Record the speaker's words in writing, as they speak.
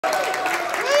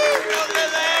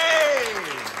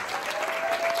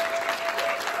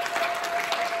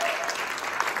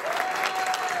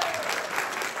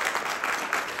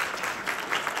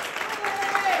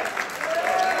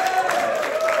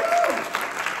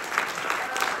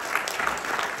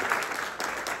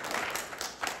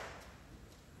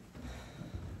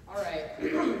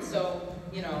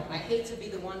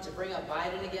to bring up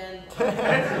Biden again.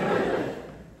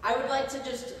 I would like to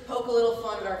just poke a little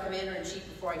fun at our commander-in-chief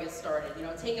before I get started. You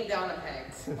know, take him down a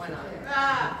peg. Why not?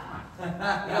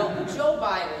 You know, Joe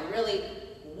Biden, really,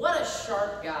 what a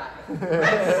sharp guy. Did you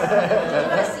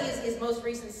guys see his most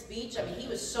recent speech? I mean, he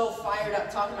was so fired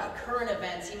up talking about current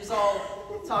events. He was all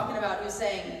talking about, he was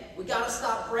saying, we gotta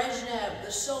stop Brezhnev,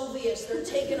 the Soviets, they're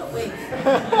taking away. No,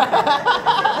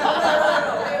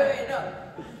 wait, no.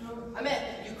 I meant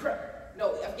Ukraine,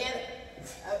 no, Afghanistan.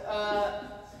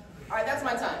 All right, that's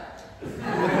my time.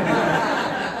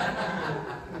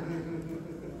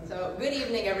 So, good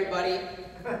evening, everybody.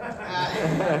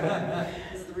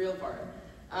 This is the real part.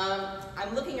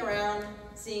 I'm looking around,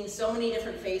 seeing so many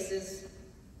different faces,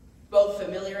 both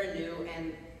familiar and new,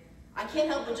 and I can't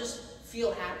help but just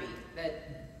feel happy that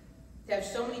to have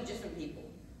so many different people,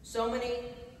 so many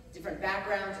different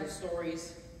backgrounds and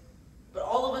stories, but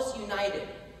all of us united,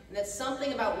 and that's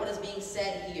something about what is being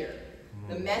said here.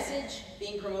 The message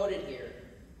being promoted here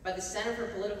by the Center for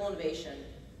Political Innovation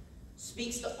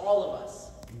speaks to all of us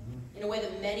in a way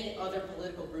that many other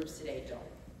political groups today don't.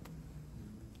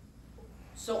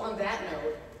 So on that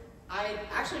note, I'd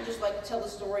actually just like to tell the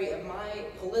story of my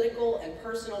political and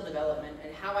personal development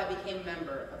and how I became a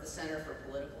member of the Center for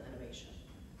Political Innovation.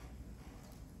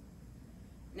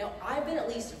 Now, I've been at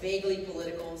least vaguely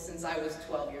political since I was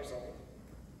 12 years old.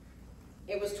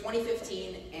 It was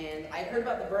 2015, and I'd heard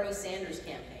about the Bernie Sanders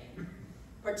campaign,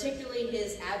 particularly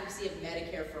his advocacy of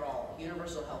Medicare for all,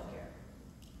 universal health care.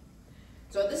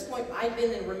 So at this point, I'd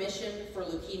been in remission for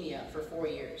leukemia for 4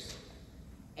 years,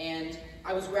 and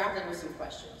I was grappling with some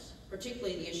questions,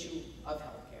 particularly the issue of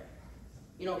health care.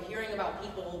 You know, hearing about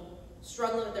people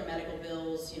struggling with their medical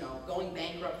bills, you know, going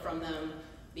bankrupt from them,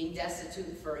 being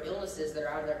destitute for illnesses that are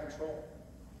out of their control.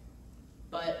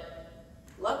 But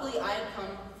luckily, I had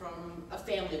come from a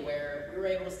family where we were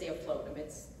able to stay afloat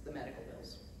amidst the medical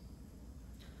bills.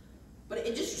 But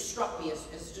it just struck me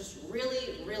as just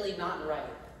really, really not right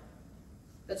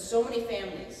that so many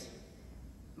families,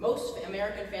 most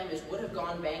American families, would have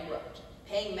gone bankrupt,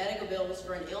 paying medical bills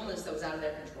for an illness that was out of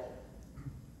their control.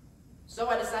 So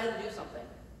I decided to do something.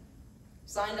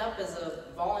 Signed up as a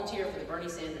volunteer for the Bernie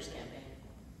Sanders campaign.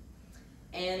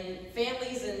 And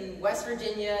families in West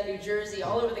Virginia, New Jersey,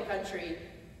 all over the country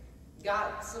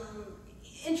got some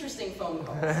interesting phone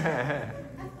calls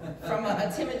from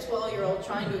a timid 12-year-old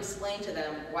trying to explain to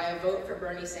them why a vote for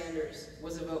Bernie Sanders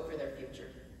was a vote for their future.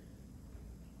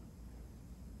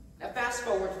 Now fast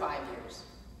forward 5 years.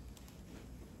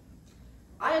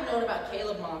 I had known about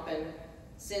Caleb Maupin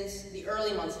since the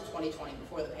early months of 2020,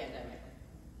 before the pandemic.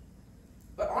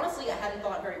 But honestly, I hadn't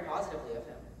thought very positively of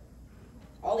him.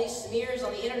 All these smears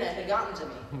on the internet had gotten to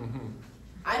me.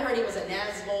 I heard he was a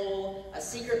Nazgul, a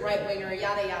secret right-winger,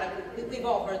 yada yada. We've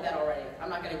all heard that already. I'm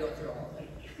not going to go through all of it.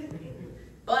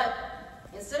 But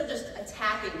instead of just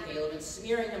attacking Caleb and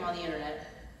smearing him on the internet,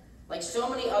 like so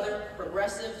many other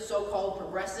progressive, so-called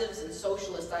progressives and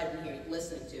socialists I've been here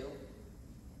listening to,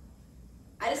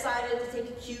 I decided to take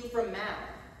a cue from Mao.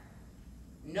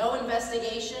 No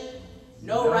investigation,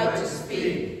 no right to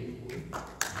speak.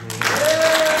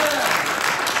 Yeah.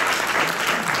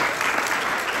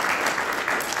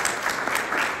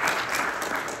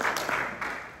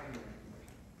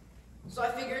 So I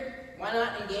figured, why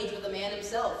not engage with the man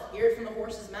himself, hear it from the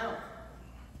horse's mouth?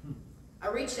 I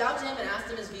reached out to him and asked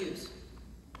him his views.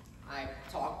 I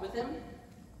talked with him,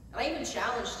 and I even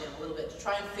challenged him a little bit to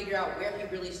try and figure out where he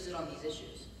really stood on these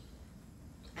issues.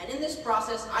 And in this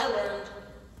process, I learned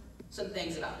some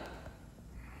things about him.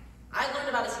 I learned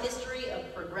about his history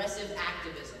of progressive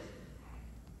activism.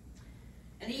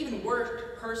 And he even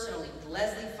worked personally with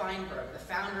Leslie Feinberg, the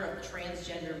founder of the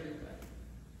transgender movement.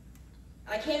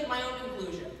 And I came to my own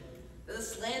conclusion that the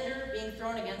slander being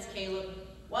thrown against Caleb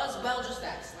was, well, just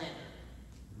that, slander.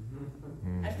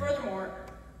 And furthermore,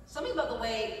 something about the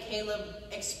way Caleb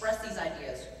expressed these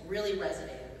ideas really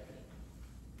resonated with me.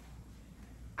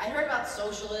 I heard about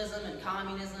socialism and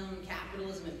communism,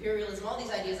 capitalism, imperialism, all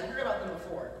these ideas. I heard about them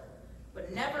before,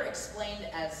 but never explained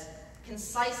as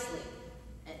concisely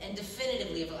and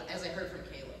definitively as I heard from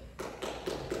Caleb.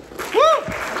 Woo!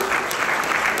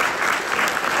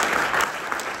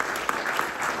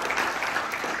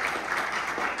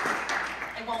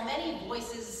 And while many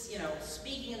voices, you know,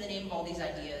 speaking in the name of all these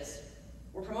ideas,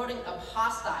 were promoting a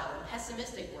hostile and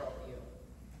pessimistic worldview.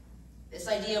 This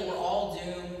idea we're all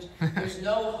doomed, there's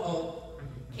no hope,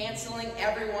 canceling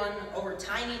everyone over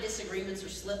tiny disagreements or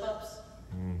slip-ups,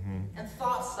 and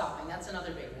thought stopping, that's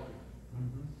another big one.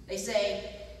 They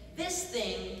say, this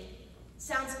thing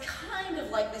sounds kind of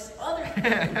like this other thing,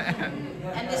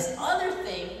 and this other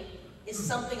thing is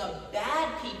something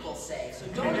bad people say. So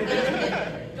don't engage with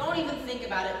it. Don't even think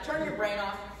about it. Turn your brain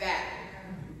off. Bad.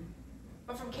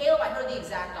 But from Caleb, I heard the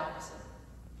exact opposite.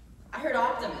 I heard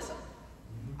optimism.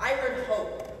 I heard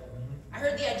hope. I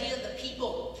heard the idea that the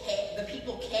people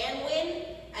can win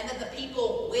and that the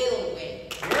people will win.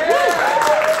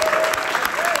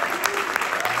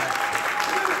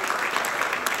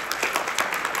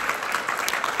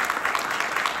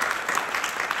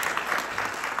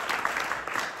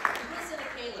 Listen to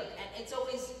Caleb, and it's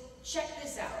always check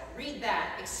this out, read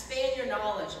that, expand your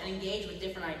knowledge, and engage with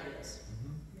different ideas.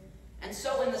 And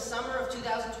so in the summer of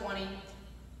 2020,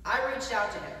 I reached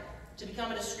out to him to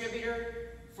become a distributor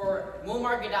for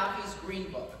Muammar Gaddafi's Green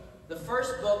Book, the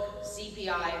first book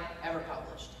CPI ever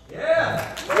published.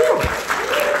 Yeah!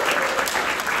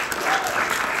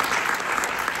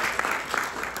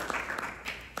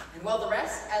 And well, the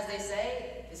rest, as they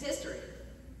say, is history.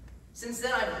 Since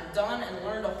then, I've done and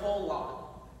learned a whole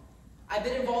lot. I've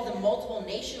been involved in multiple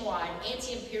nationwide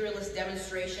anti-imperialist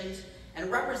demonstrations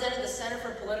and represented the Center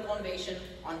for Political Innovation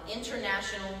on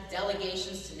international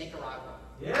delegations to Nicaragua.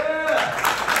 Yeah!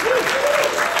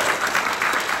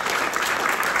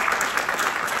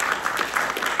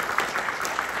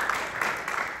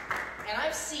 And I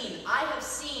have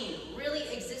seen really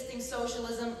existing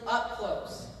socialism up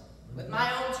close, with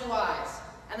my own two eyes.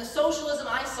 And the socialism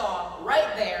I saw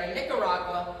right there in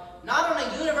Nicaragua, not on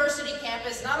a university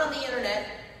campus, not on the internet,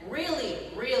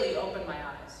 really opened my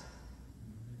eyes.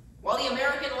 While the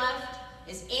American left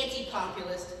is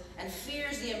anti-populist and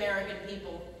fears the American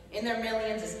people in their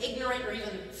millions as ignorant or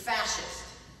even fascist,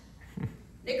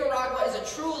 Nicaragua is a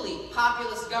truly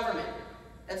populist government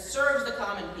that serves the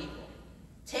common people,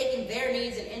 taking their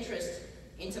needs and interests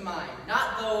into mind,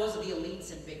 not those of the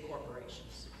elites and big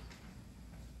corporations.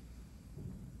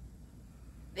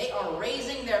 They are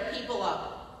raising their people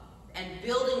up and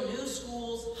building new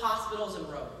schools, hospitals, and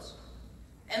roads.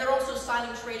 And they're also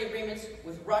signing trade agreements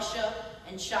with Russia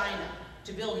and China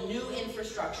to build new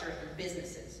infrastructure and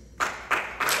businesses.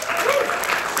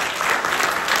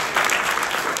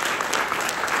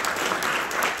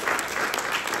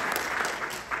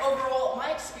 Overall,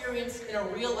 my experience in a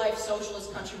real-life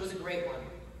socialist country was a great one,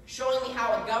 showing me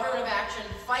how a government of action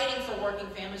fighting for working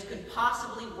families could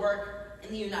possibly work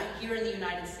here in the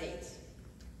United States.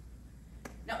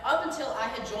 Now, up until I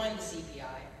had joined the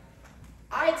CPI,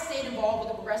 I had stayed involved with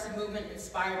the progressive movement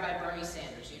inspired by Bernie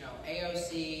Sanders,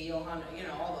 AOC,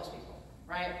 all those people,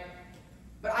 right?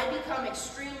 But I'd become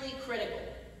extremely critical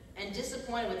and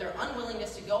disappointed with their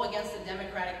unwillingness to go against the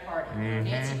Democratic Party.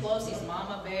 Nancy Pelosi's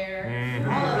Mama Bear,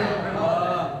 all of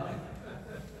that.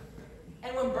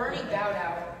 And when Bernie bowed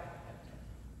out,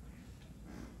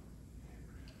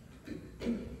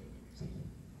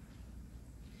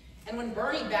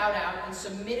 and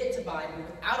submitted to Biden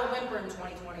without a whimper in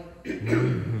 2020,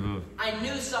 I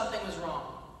knew something was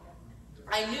wrong.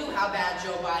 I knew how bad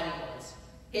Joe Biden was,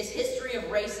 his history of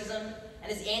racism,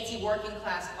 and his anti-working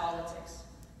class politics.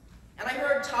 And I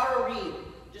heard Tara Reid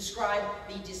describe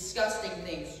the disgusting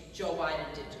things Joe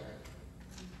Biden did to her.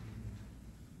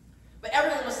 But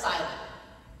everyone was silent.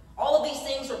 All of these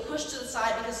things were pushed to the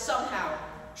side because somehow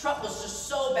Trump was just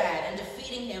so bad, and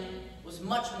defeating him was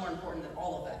much more important than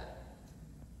all of that.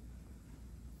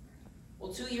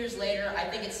 Well, 2 years later, I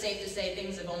think it's safe to say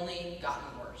things have only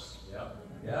gotten worse. Yep.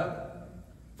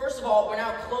 First of all, we're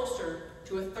now closer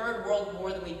to a third world war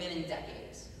than we've been in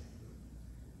decades.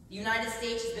 The United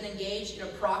States has been engaged in a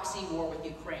proxy war with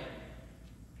Ukraine,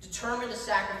 determined to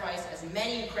sacrifice as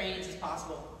many Ukrainians as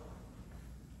possible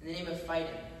in the name of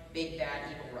fighting big, bad,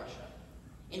 evil Russia.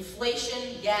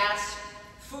 Inflation, gas,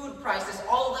 food prices,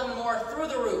 all of them more through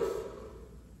the roof.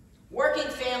 Working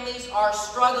families are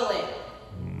struggling.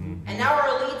 And now our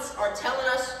elites are telling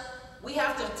us we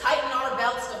have to tighten our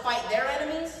belts to fight their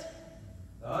enemies?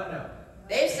 Oh, no.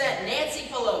 They've sent Nancy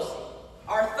Pelosi,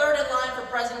 our third in line for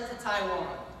president, to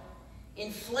Taiwan,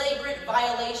 in flagrant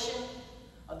violation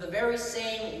of the very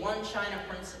same One China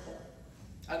principle,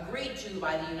 agreed to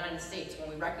by the United States when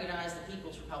we recognized the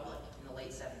People's Republic in the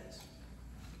late 70s.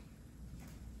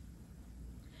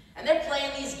 And they're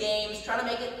playing these games, trying to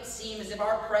make it seem as if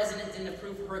our president didn't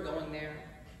approve of her going there.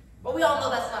 But we all know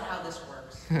that's not how this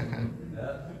works.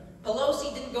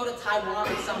 Pelosi didn't go to Taiwan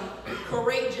on some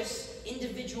courageous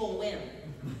individual whim.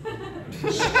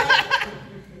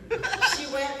 She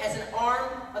went as an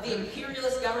arm of the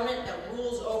imperialist government that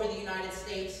rules over the United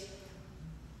States.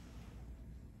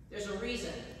 There's a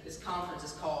reason this conference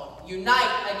is called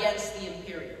Unite Against the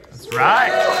Imperialists. That's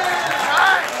right. That's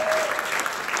right.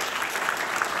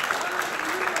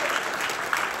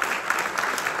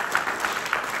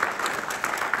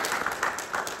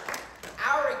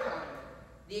 Our economy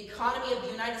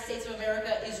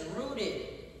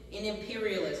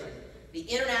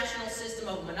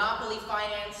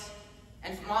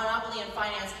and monopoly and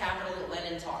finance capital that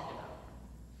Lenin talked about.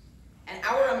 And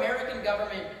our American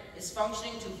government is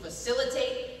functioning to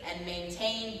facilitate and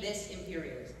maintain this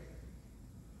imperialism.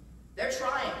 They're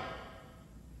trying.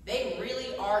 They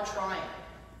really are trying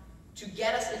to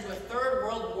get us into a third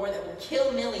world war that will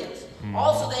kill millions,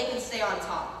 all so they can stay on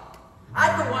top.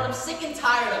 I, for one, am sick and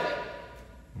tired of it.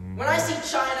 When I see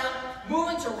China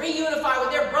moving to reunify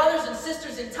with their brothers and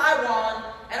sisters in Taiwan,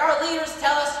 and our leaders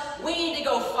tell us we need to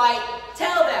go fight,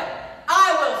 tell them,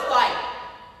 I will fight,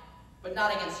 but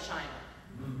not against China.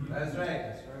 That's right.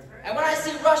 That's right. And when I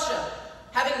see Russia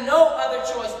having no other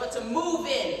choice but to move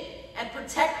in and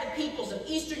protect the peoples of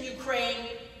eastern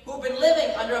Ukraine who've been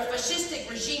living under a fascistic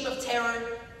regime of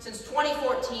terror since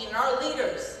 2014, and our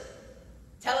leaders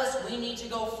tell us we need to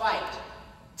go fight,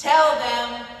 tell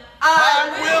them, I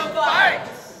will fight,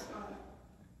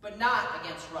 but not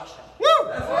against Russia. Woo!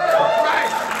 That's That's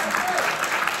right.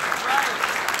 right.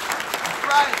 That's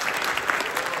right.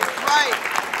 That's right.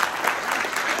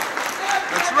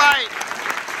 That's right.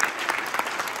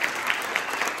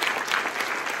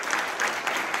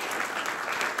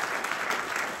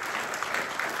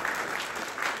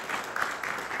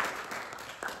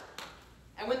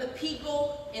 And when the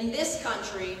people in this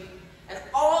country and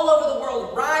all over the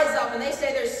world rise up and they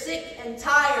say they're sick and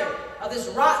tired of this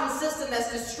rotten system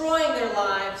that's destroying their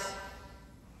lives,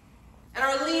 and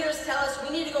our leaders tell us we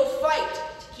need to go fight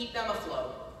to keep them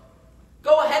afloat,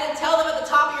 go ahead and tell them at the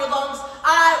top of your lungs,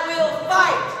 I will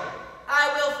fight. I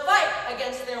will fight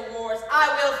against their wars. I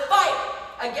will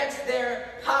fight against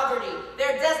their poverty,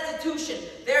 their destitution,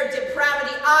 their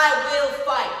depravity. I will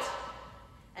fight.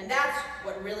 And that's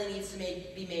what really needs to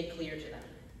be made clear to them.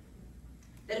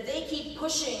 That if they keep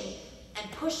pushing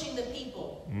and pushing the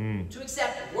people to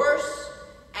accept worse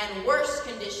and worse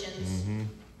conditions,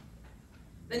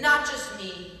 then not just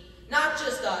me, not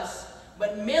just us,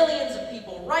 but millions of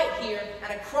people right here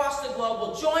and across the globe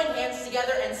will join hands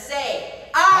together and say,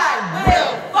 I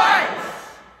will fight!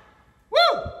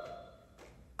 Woo!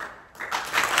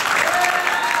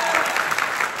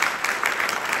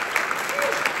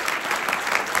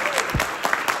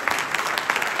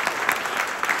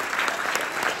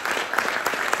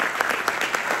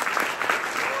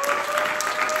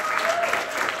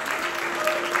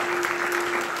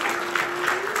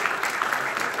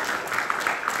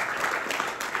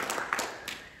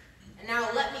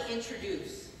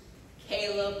 Introduce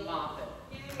Caleb Moffat.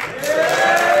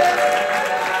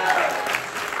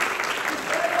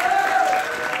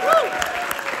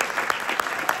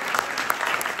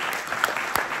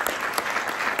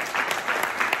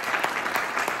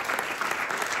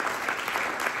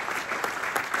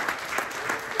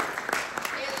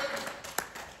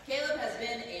 Caleb has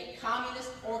been a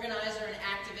communist organizer and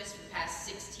activist for the past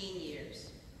 16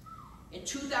 years. In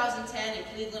 2010 in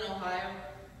Cleveland, Ohio,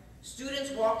 students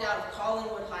walked out of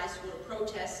Collinwood High School to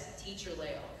protest teacher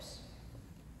layoffs.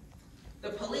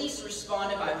 The police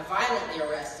responded by violently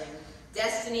arresting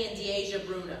Destiny and Deasia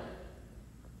Bruno.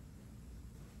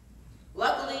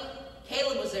 Luckily,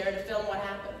 Caleb was there to film what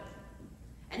happened.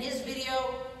 And his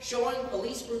video showing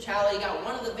police brutality got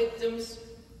one of the victims,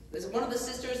 one of the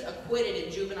sisters, acquitted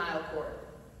in juvenile court.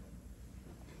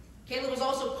 Caleb was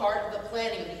also part of the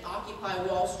planning of the Occupy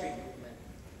Wall Street movement,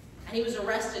 and he was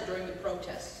arrested during the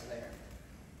protests there.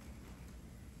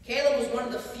 Caleb was one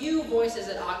of the few voices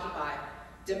at Occupy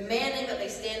demanding that they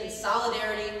stand in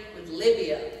solidarity with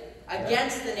Libya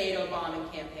against the NATO bombing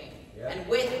campaign and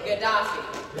with Gaddafi.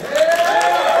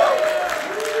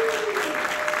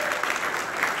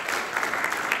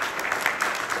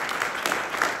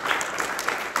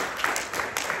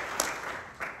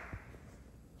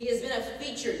 He has been a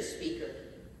featured speaker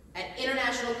at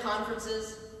international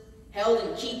conferences held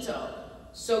in Quito,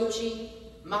 Sochi,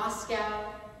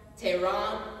 Moscow,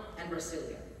 Tehran, and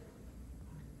Brasilia.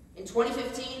 In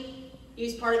 2015, he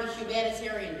was part of a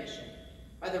humanitarian mission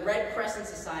by the Red Crescent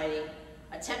Society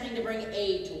attempting to bring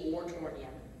aid to war-torn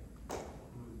Yemen.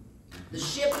 The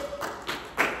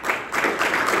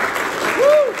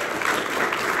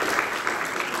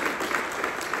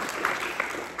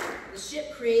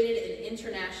ship created an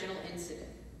international incident,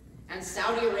 and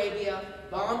Saudi Arabia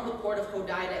bombed the port of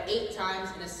Hodeidah 8 times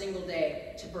in a single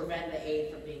day to prevent the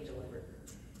aid from being delivered.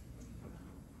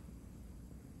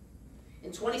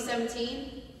 In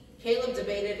 2017, Caleb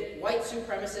debated white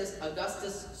supremacist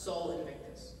Augustus Sol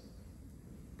Invictus,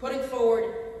 putting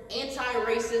forward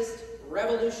anti-racist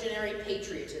revolutionary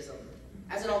patriotism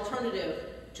as an alternative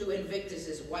to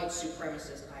Invictus's white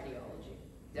supremacist ideology,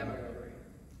 demagoguery.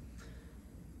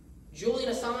 Julian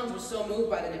Assange was so moved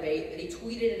by the debate that he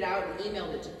tweeted it out and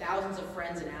emailed it to thousands of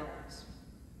friends and allies.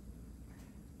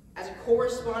 As a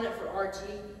correspondent for RT,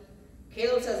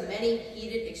 Caleb has many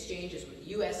heated exchanges with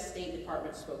U.S. State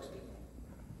Department spokespeople.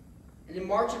 And in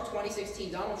March of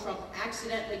 2016, Donald Trump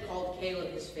accidentally called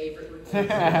Caleb his favorite reporter.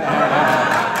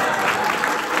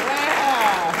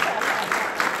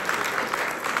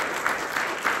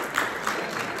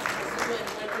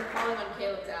 When we're calling on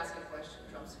Caleb to ask a question,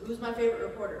 Trump's, who's my favorite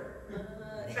reporter?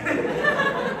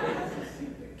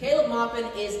 Caleb Maupin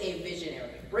is a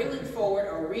visionary, bringing forward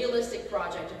a realistic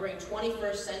project to bring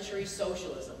 21st century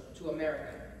socialism to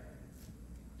America.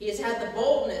 He has had the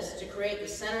boldness to create the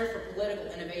Center for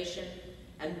Political Innovation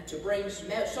and to bring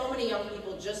so many young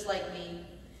people just like me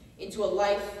into a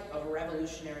life of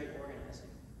revolutionary organizing.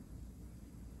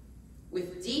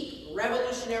 With deep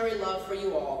revolutionary love for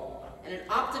you all and an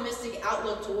optimistic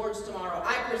outlook towards tomorrow,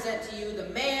 I present to you the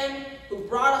man who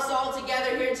brought us all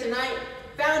together here tonight,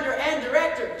 founder and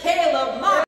director, Caleb Maupin.